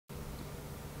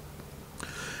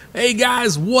Hey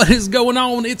guys, what is going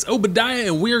on? It's Obadiah,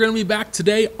 and we are going to be back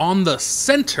today on the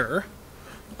center.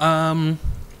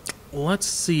 Let's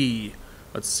see.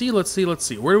 Where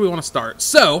do we want to start?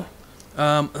 So,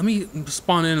 let me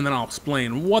spawn in and then I'll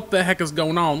explain what the heck is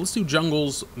going on. Let's do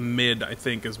jungles mid, I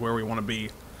think, is where we want to be.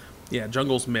 Yeah,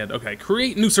 jungles mid. Okay,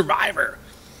 create new survivor.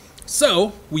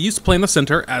 So, we used to play in the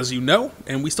center, as you know,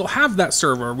 and we still have that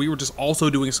server. We were just also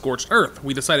doing Scorched Earth.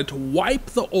 We decided to wipe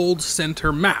the old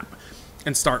center map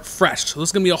and start fresh. So this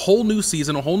is going to be a whole new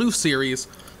season, a whole new series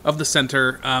of the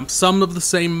center. Some of the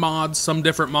same mods, some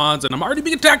different mods, and I'm already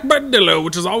being attacked by Dillo,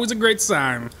 which is always a great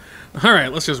sign.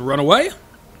 Alright, let's just run away.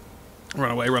 Run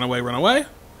away.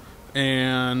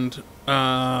 And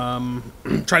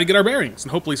try to get our bearings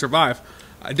and hopefully survive.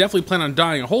 I definitely plan on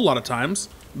dying a whole lot of times,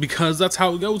 because that's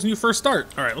how it goes when you first start.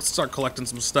 Alright, let's start collecting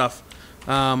some stuff.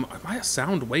 Am I a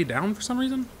sound way down for some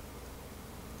reason?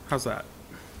 How's that?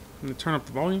 Let me turn up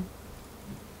the volume.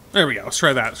 There we go. Let's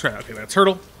try that. Okay, that's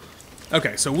turtle.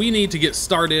 Okay, so we need to get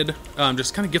started.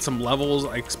 Just kind of get some levels.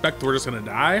 I expect we're just going to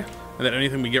die, and that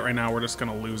anything we get right now, we're just going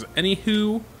to lose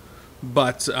anywho.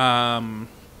 But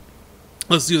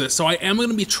let's do this. So I am going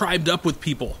to be tribed up with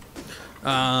people.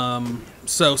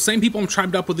 So same people I'm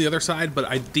tribed up with the other side, but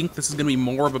I think this is going to be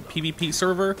more of a PvP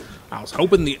server. I was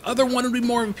hoping the other one would be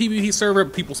more of a PvP server,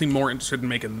 but people seem more interested in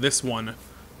making this one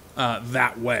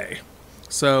that way.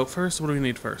 So first, what do we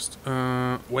need first?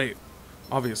 Weight,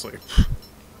 obviously.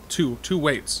 Two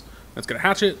weights. Let's get a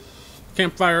hatchet,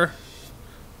 campfire,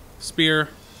 spear,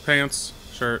 pants,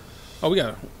 shirt. Oh, we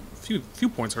got a few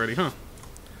points already, huh?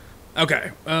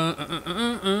 Okay.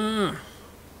 But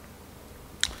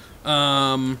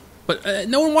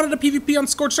no one wanted a PvP on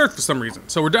Scorched Earth for some reason,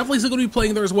 so we're definitely still going to be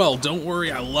playing there as well. Don't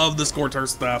worry, I love the Scorched Earth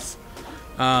stuff.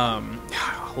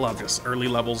 I love this. Early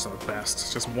levels are the best.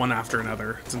 It's just one after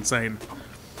another. It's insane.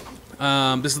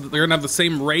 They're gonna have the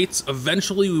same rates.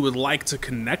 Eventually, we would like to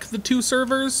connect the two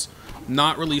servers.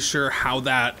 Not really sure how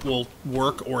that will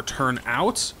work or turn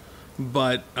out,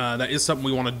 but that is something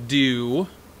we want to do.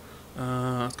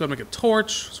 Let's go ahead and make a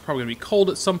torch. It's probably gonna be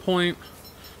cold at some point.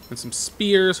 And some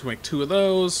spears. We'll make 2 of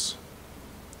those.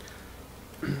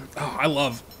 Oh, I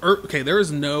love. Okay, there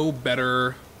is no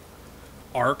better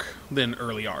Ark than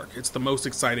early Ark. It's the most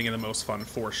exciting and the most fun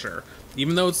for sure.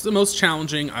 Even though it's the most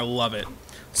challenging, I love it.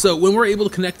 So when we're able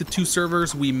to connect the two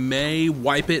servers, we may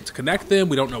wipe it to connect them.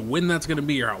 We don't know when that's going to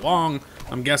be or how long.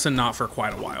 I'm guessing not for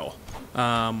quite a while.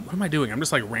 What am I doing? I'm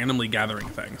just like randomly gathering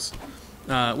things,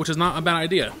 which is not a bad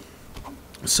idea.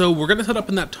 So we're going to set up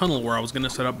in that tunnel where I was going to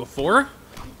set up before.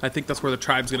 I think that's where the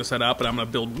tribe's going to set up, and I'm going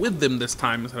to build with them this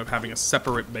time instead of having a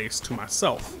separate base to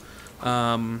myself.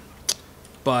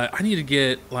 But I need to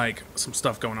get, like, some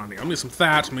stuff going on here. I'm going to get some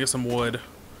thatch, I'm going to get some wood.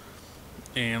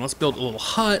 And let's build a little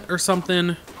hut or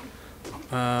something.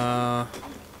 Okay,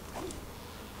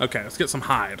 let's get some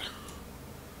hide.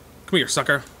 Come here,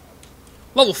 sucker.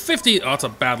 Level 50! Oh, that's a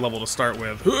bad level to start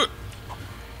with.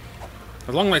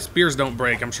 As long as my spears don't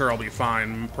break, I'm sure I'll be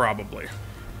fine, probably.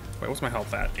 Wait, what's my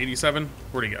health at? 87?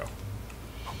 Where'd he go?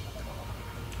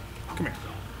 Come here.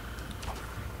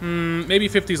 Maybe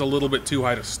 50 is a little bit too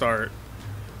high to start.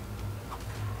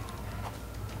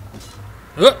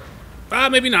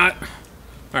 Maybe not.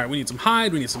 Alright, we need some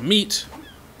hide, we need some meat.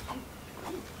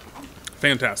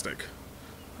 Fantastic.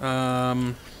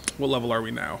 What level are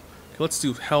we now? Okay, let's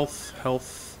do health.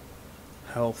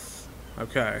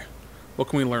 Okay. What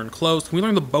can we learn? Clothes. Can we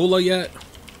learn the bola yet?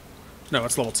 No,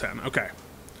 it's level 10. Okay.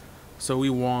 So we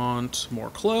want more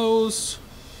clothes.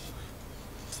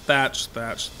 Thatch.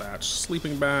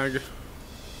 Sleeping bag.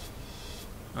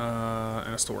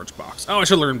 And a storage box. Oh, I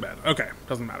should learn bed. Okay,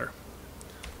 doesn't matter.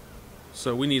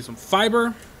 So we need some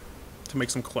fiber to make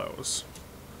some clothes.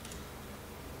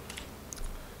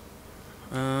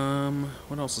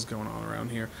 What else is going on around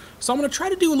here? So I'm going to try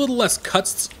to do a little less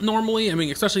cuts normally. I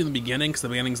mean, especially in the beginning, because the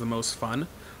beginning's the most fun.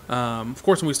 Of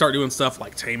course, when we start doing stuff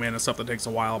like Tame and stuff that takes a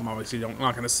while, I'm obviously not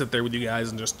going to sit there with you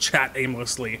guys and just chat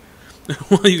aimlessly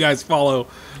while you guys while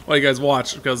you guys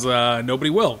watch, because nobody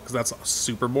will, because that's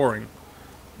super boring.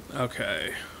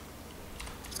 Okay.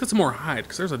 Let's get some more hide,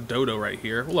 because there's a dodo right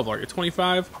here. What level are you?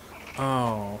 25?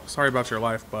 Oh, sorry about your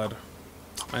life, bud.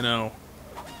 I know,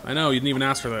 you didn't even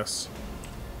ask for this.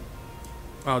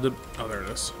 Oh, there it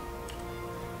is.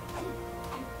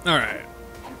 Alright.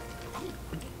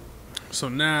 So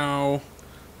now,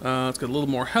 let's get a little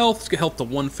more health. Let's get health to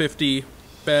 150.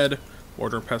 Bed.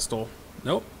 Order pestle.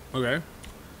 Nope. Okay.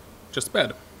 Just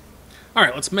bed.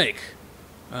 Alright, let's make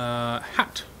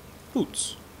hat,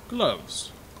 boots,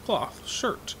 gloves, cloth,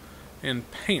 shirt, and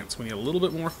pants. We need a little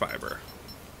bit more fiber.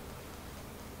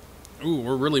 Ooh,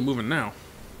 we're really moving now.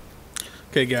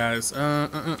 Okay, guys. I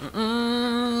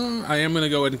am going to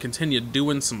go ahead and continue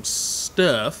doing some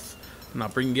stuff. And I'll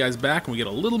bring you guys back and we get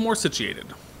a little more situated.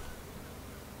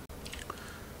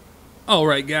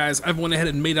 Alright, guys. I've went ahead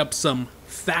and made up some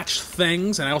thatch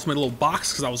things. And I also made a little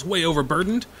box because I was way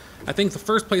overburdened. I think the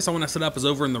first place I want to set up is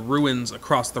over in the ruins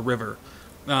across the river.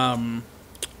 This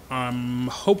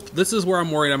is where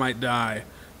I'm worried I might die.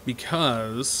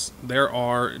 Because there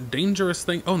are dangerous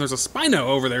things. Oh, and there's a Spino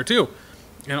over there, too.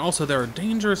 And also, there are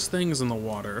dangerous things in the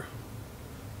water.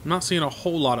 I'm not seeing a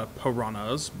whole lot of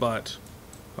piranhas, but...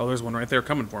 Oh, there's one right there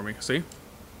coming for me. See?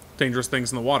 Dangerous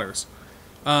things in the waters.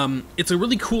 It's a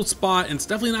really cool spot, and it's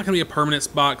definitely not going to be a permanent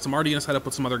spot, because I'm already going to set up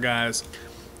with some other guys.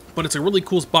 But it's a really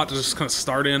cool spot to just kind of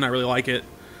start in. I really like it.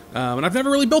 And I've never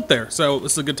really built there, so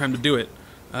this is a good time to do it.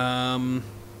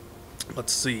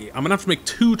 Let's see. I'm going to have to make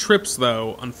 2 trips,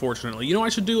 though, unfortunately. You know what I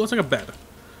should do? Let's make a bed.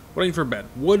 What do I need for a bed?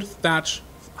 Wood, thatch,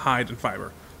 hide, and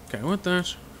fiber. Okay, wood,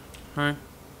 thatch, hide,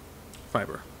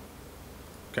 fiber.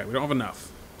 Okay, we don't have enough.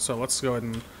 So let's go ahead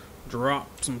and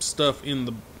drop some stuff in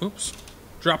the... Oops.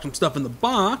 Drop some stuff in the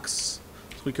box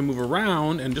so we can move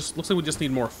around, and just looks like we just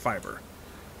need more fiber.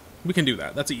 We can do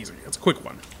that. That's easy. That's a quick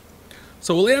one.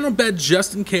 So we'll lay down a bed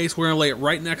just in case. We're going to lay it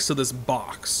right next to this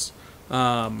box.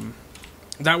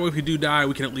 That way if we do die,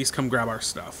 we can at least come grab our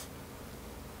stuff.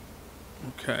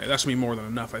 Okay, that should be more than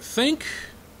enough, I think.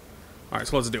 Alright,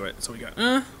 so let's do it. So we got,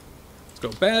 let's go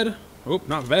bed. Oh,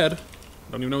 not bed.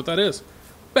 Don't even know what that is.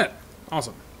 Bed.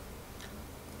 Awesome.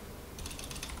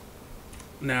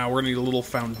 Now we're going to need a little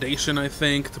foundation, I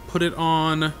think, to put it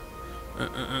on.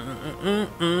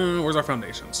 Where's our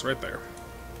foundations? Right there.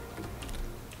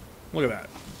 Look at that.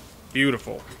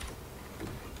 Beautiful.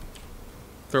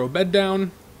 Throw a bed down.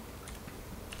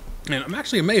 And I'm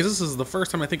actually amazed. This is the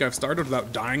first time I think I've started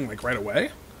without dying, like, right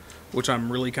away. Which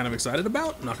I'm really kind of excited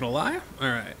about. Not going to lie.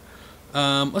 Alright.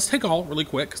 Let's take all really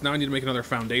quick, because now I need to make another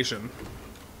foundation.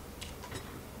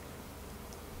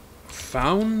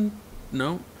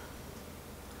 No.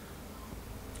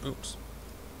 Oops.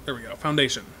 There we go.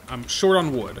 Foundation. I'm short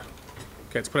on wood.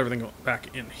 Okay, let's put everything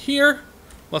back in here.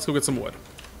 Let's go get some wood.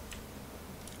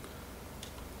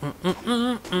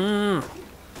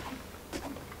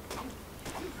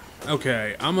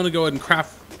 Okay, I'm going to go ahead and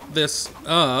craft this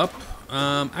up.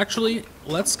 Actually,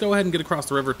 let's go ahead and get across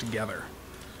the river together.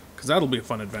 Because that'll be a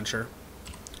fun adventure.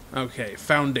 Okay,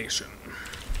 foundation.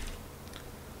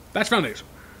 That's foundation.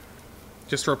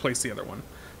 Just to replace the other one.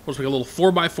 We'll just make a little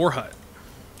 4x4 hut.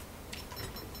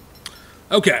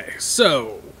 Okay,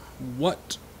 so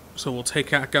what? So we'll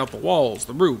take out the walls,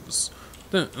 the roofs,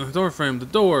 the door frame, the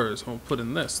doors. We'll put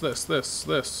in this.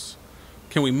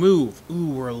 Can we move? Ooh,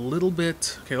 we're a little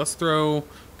bit. Okay, let's throw.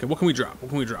 Okay, what can we drop? What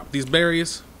can we drop? These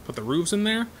berries. Put the roofs in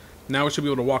there. Now we should be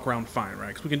able to walk around fine, right?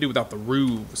 Because we can do without the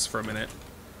roofs for a minute.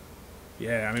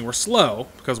 Yeah, I mean we're slow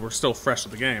because we're still fresh to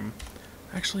the game.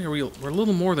 Actually, we're a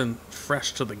little more than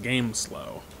fresh to the game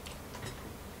slow.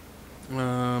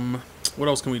 What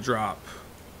else can we drop?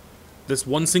 This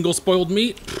one single spoiled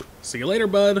meat. See you later,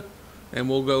 bud. And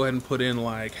we'll go ahead and put in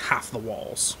like half the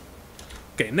walls.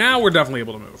 Okay, now we're definitely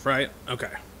able to move, right?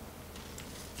 Okay.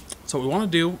 So what we want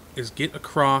to do is get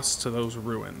across to those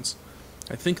ruins.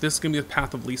 I think this is going to be the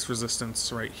path of least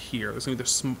resistance right here. This is going to be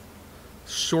the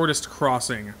shortest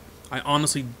crossing. I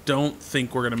honestly don't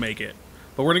think we're going to make it.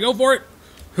 But we're going to go for it.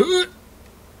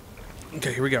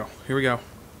 Okay, here we go. Here we go.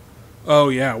 Oh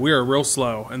yeah, we are real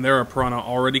slow. And there are piranha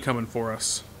already coming for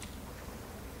us.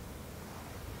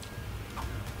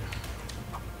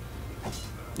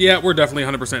 Yeah, we're definitely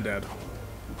 100% dead.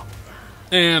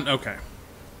 And, okay.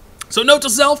 So note to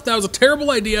self, that was a terrible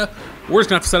idea. We're just going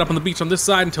to have to set up on the beach on this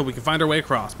side until we can find our way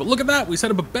across. But look at that, we set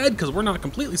up a bed because we're not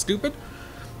completely stupid.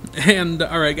 And,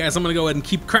 alright guys, I'm going to go ahead and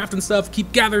keep crafting stuff,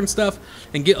 keep gathering stuff,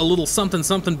 and get a little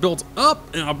something built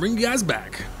up, and I'll bring you guys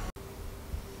back.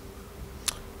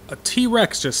 A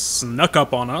T-Rex just snuck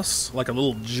up on us like a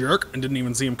little jerk and didn't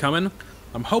even see him coming.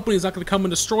 I'm hoping he's not going to come and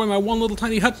destroy my one little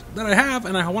tiny hut that I have,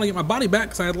 and I want to get my body back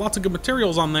because I had lots of good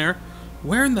materials on there.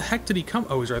 Where in the heck did he come?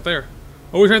 Oh, he's right there.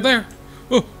 Oh, he's right there.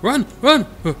 Oh, run, run.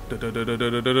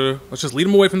 Let's just lead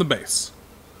him away from the base.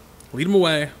 Lead him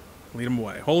away. Lead him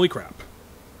away. Holy crap.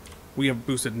 We have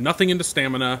boosted nothing into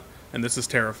stamina, and this is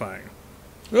terrifying.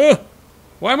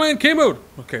 Why am I in K mode?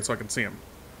 Okay, so I can see him.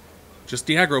 Just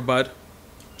de-aggro, bud.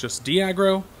 Just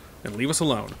de-aggro and leave us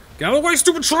alone. Get out of the way,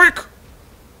 stupid Shrek!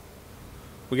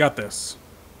 We got this.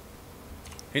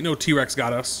 Ain't no T-Rex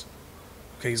got us.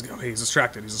 Okay, he's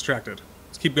distracted. He's distracted.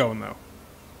 Let's keep going, though.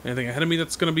 Anything ahead of me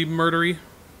that's going to be murdery?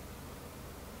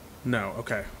 No.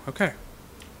 Okay. Okay.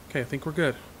 Okay, I think we're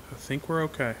good. I think we're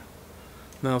okay.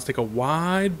 Now let's take a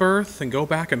wide berth and go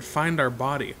back and find our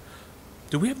body.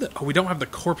 Do we have the... Oh, we don't have the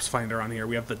corpse finder on here.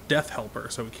 We have the death helper,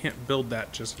 so we can't build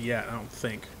that just yet, I don't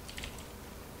think.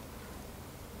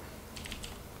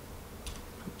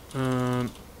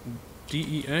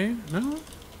 DEA? No?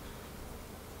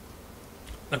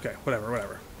 Okay,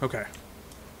 whatever. Okay.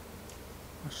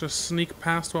 Let's just sneak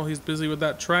past while he's busy with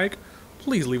that trike.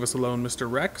 Please leave us alone, Mr.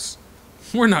 Rex.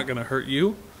 We're not gonna hurt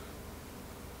you.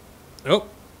 Oh,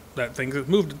 that thing has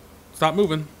moved. Stop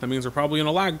moving. That means we're probably in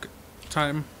a lag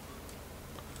time.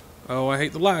 Oh, I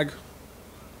hate the lag.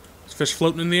 There's fish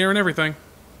floating in the air and everything.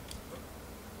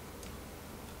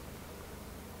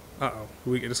 Uh-oh.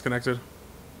 Did we get disconnected?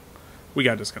 We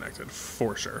got disconnected,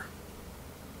 for sure.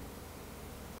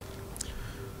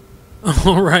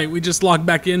 Alright, we just logged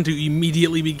back in to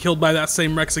immediately be killed by that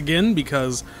same Rex again,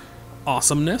 because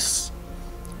awesomeness.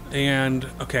 And,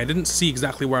 okay, I didn't see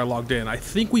exactly where I logged in. I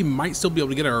think we might still be able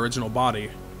to get our original body.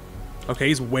 Okay,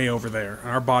 he's way over there, and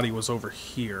our body was over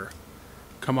here.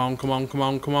 Come on,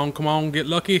 get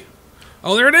lucky.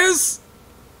 Oh, there it is!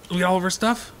 We got all of our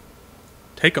stuff?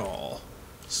 Take all.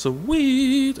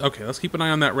 Sweet! Okay, let's keep an eye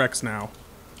on that Rex now.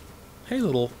 Hey,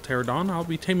 little pterodon, I'll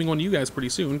be taming one of you guys pretty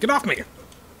soon. Get off me!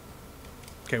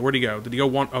 Okay, where'd he go? Did he go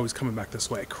one? Oh, he's coming back this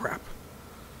way. Crap.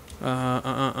 Okay,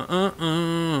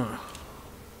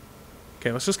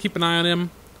 let's just keep an eye on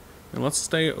him. And let's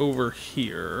stay over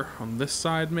here. On this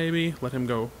side, maybe? Let him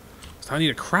go. So I need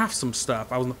to craft some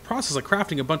stuff. I was in the process of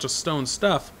crafting a bunch of stone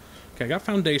stuff. Okay, I got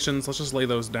foundations. Let's just lay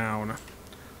those down.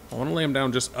 I want to lay them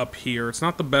down just up here. It's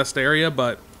not the best area,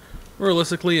 but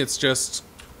realistically, it's just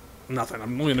nothing.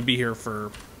 I'm only going to be here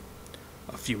for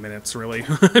a few minutes, really.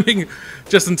 I mean,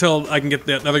 just until I can get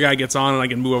the other guy gets on and I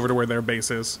can move over to where their base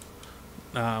is.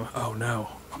 Oh, no.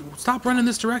 Stop running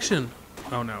this direction.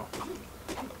 Oh, no.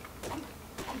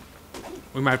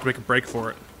 We might have to make a break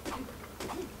for it.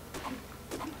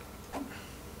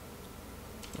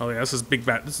 Oh, yeah, this is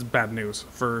bad. This is bad news,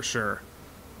 for sure.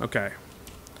 Okay.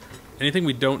 Anything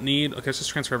we don't need? Okay, let's just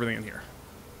transfer everything in here.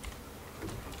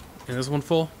 And this one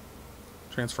full?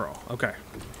 Transfer all. Okay.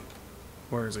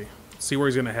 Where is he? Let's see where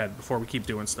he's gonna head before we keep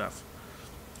doing stuff.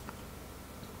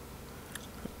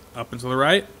 Up and to the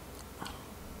right.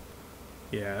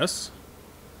 Yes.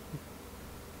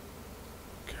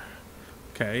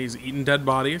 Okay, he's eating dead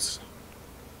bodies.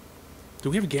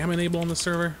 Do we have gamma enable on the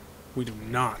server? We do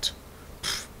not.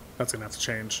 Pfft, that's gonna have to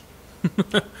change.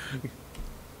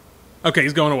 Okay,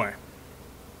 he's going away.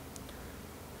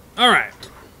 Alright.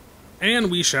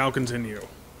 And we shall continue.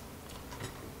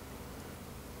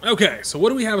 Okay, so what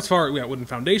do we have as far as... We got wooden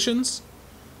foundations,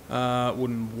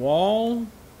 wooden wall,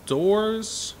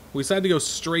 doors. We decided to go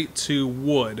straight to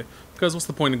wood, because what's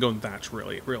the point of going thatch,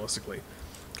 really, realistically?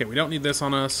 Okay, we don't need this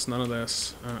on us, none of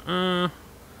this.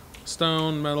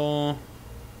 Stone, metal.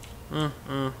 We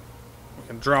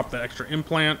can drop the extra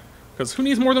implant, because who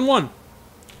needs more than one?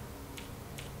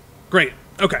 Great,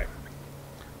 okay.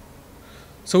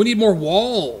 So we need more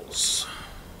walls.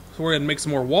 So we're going to make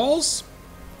some more walls.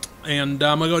 And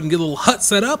I'm going to go ahead and get a little hut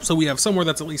set up so we have somewhere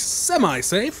that's at least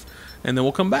semi-safe. And then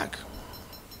we'll come back.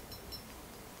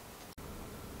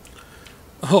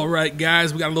 Alright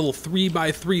guys, we got a little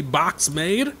 3x3 box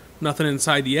made. Nothing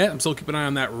inside yet. I'm still keeping an eye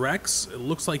on that Rex. It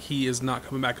looks like he is not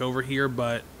coming back over here,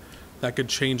 but that could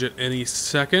change at any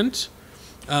second.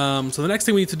 So the next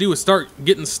thing we need to do is start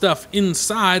getting stuff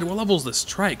inside. What level is this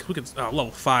trike? We could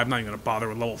level 5. Not even gonna bother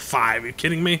with level 5. Are you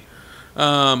kidding me?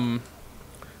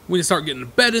 We need to start getting a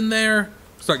bed in there.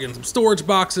 Start getting some storage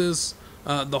boxes.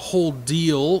 The whole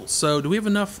deal. So do we have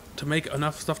enough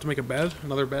stuff to make a bed?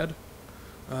 Another bed?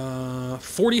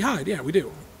 40 hide. Yeah, we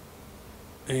do.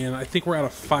 And I think we're out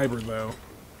of fiber though.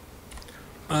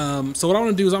 So what I want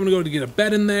to do is I'm gonna go to get a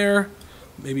bed in there.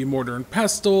 Maybe mortar and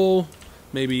pestle.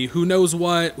 Maybe who knows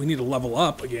what. We need to level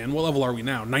up again. What level are we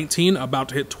now? 19, about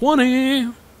to hit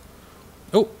 20.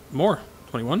 Oh, more.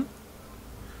 21.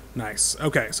 Nice.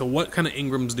 Okay, so what kind of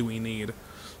Ingrams do we need?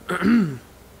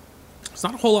 It's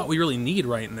not a whole lot we really need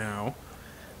right now.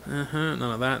 None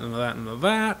of that, none of that, none of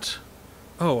that.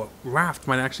 Oh, a raft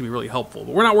might actually be really helpful,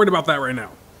 but we're not worried about that right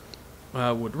now.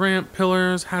 Wood ramp,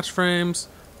 pillars, hatch frames.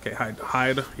 Okay,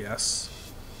 hide, yes.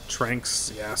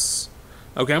 Tranqs, yes.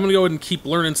 Okay, I'm going to go ahead and keep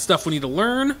learning stuff we need to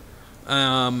learn.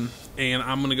 And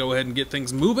I'm going to go ahead and get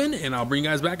things moving, and I'll bring you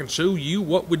guys back and show you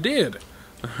what we did.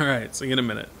 Alright, see you in a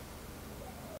minute.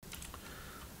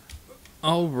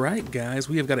 Alright, guys,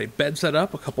 we have got a bed set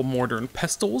up, a couple mortar and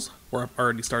pestles. We're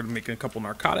already started making a couple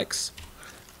narcotics.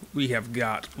 We have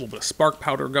got a little bit of spark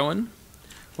powder going.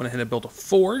 Went ahead and built a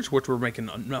forge, which we're making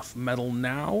enough metal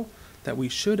now that we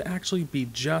should actually be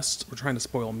just... We're trying to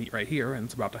spoil meat right here, and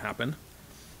it's about to happen.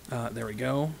 There we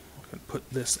go. Put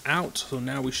this out, so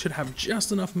now we should have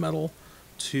just enough metal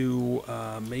to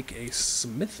make a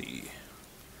smithy.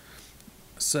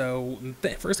 So the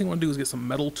first thing I want to do is get some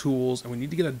metal tools, and we need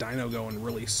to get a dino going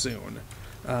really soon.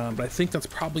 But I think that's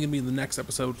probably going to be in the next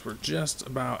episode. We're just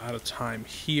about out of time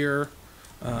here.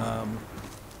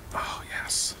 Oh,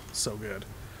 yes. So good.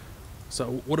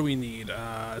 So what do we need?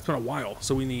 It's been a while.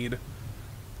 So we need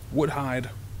wood, hide,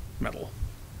 metal.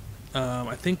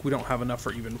 I think we don't have enough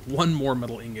for even one more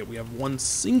metal ingot. We have one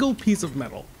single piece of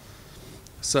metal.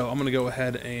 So I'm going to go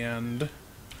ahead and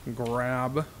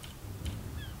grab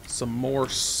some more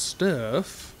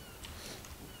stuff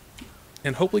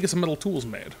and hopefully get some metal tools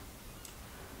made.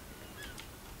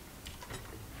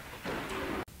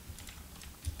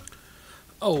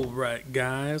 Alright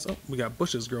guys, oh, we got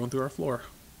bushes growing through our floor.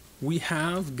 We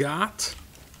have got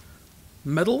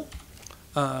metal,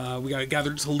 we got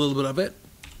gathered just a little bit of it,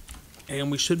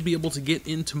 and we should be able to get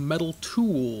into metal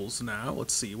tools now.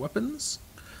 Let's see, weapons,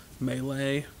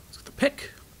 melee, let's get the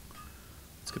pick,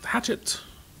 let's get the hatchet,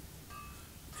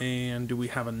 and do we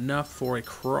have enough for a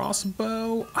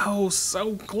crossbow? Oh,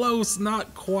 so close,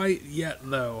 not quite yet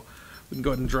though. We can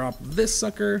go ahead and drop this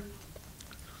sucker.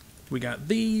 We got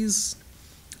these.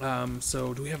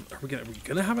 So do we have, are we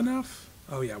gonna have enough?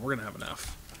 Oh yeah, we're gonna have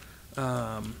enough.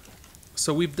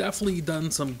 So we've definitely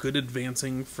done some good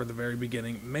advancing for the very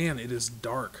beginning. Man, it is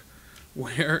dark.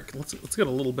 Where, let's get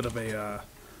a little bit of a,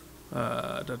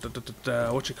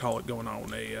 what you call it going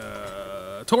on,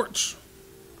 a, torch.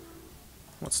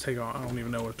 Let's take all, I don't even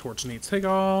know what a torch needs. Take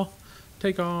all,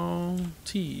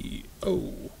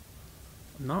 T-O.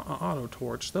 Not an auto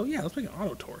torch, though. Yeah, let's make an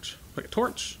auto torch. Make a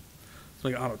torch. Let's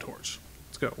make an auto torch.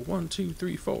 Let's go. 1, 2,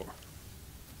 3, 4.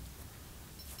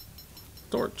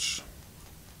 Torch.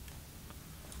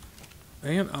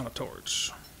 And auto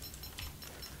torch.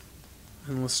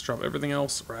 And let's drop everything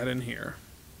else right in here.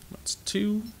 That's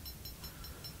 2.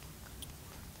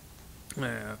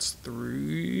 That's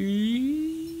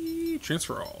 3.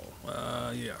 Transfer all.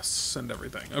 Yes, send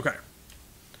everything. Okay.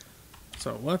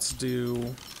 So let's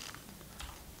do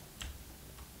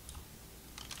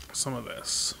some of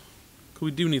this. We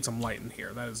do need some light in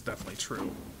here. That is definitely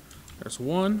true. There's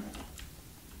 1,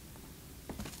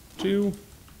 2,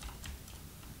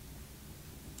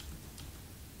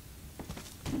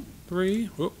 3.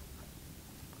 Whoop.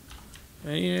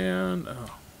 And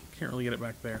oh, can't really get it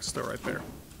back there. It's still right there.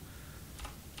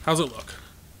 How's it look?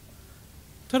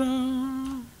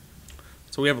 Ta-da!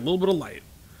 So we have a little bit of light.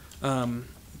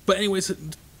 But anyways,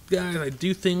 guys, I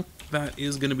do think that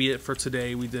is going to be it for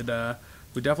today. We did.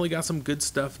 We definitely got some good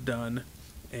stuff done,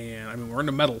 and I mean we're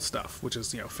into metal stuff, which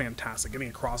is, you know, fantastic. Getting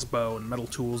a crossbow and metal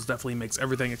tools definitely makes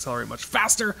everything accelerate much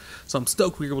faster. So I'm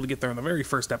stoked we were able to get there in the very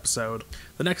first episode.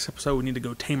 The next episode we need to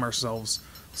go tame ourselves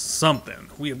something.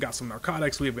 We have got some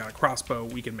narcotics. We have got a crossbow.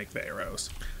 We can make the arrows.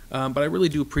 But I really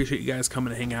do appreciate you guys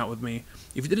coming to hang out with me.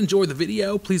 If you did enjoy the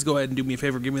video, please go ahead and do me a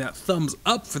favor, give me that thumbs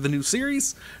up for the new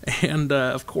series, and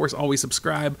of course always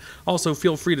subscribe. Also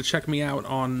feel free to check me out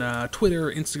on Twitter,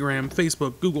 Instagram,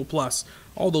 Facebook, Google+.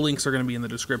 All the links are going to be in the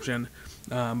description.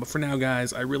 But for now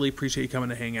guys, I really appreciate you coming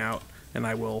to hang out, and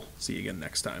I will see you again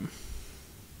next time.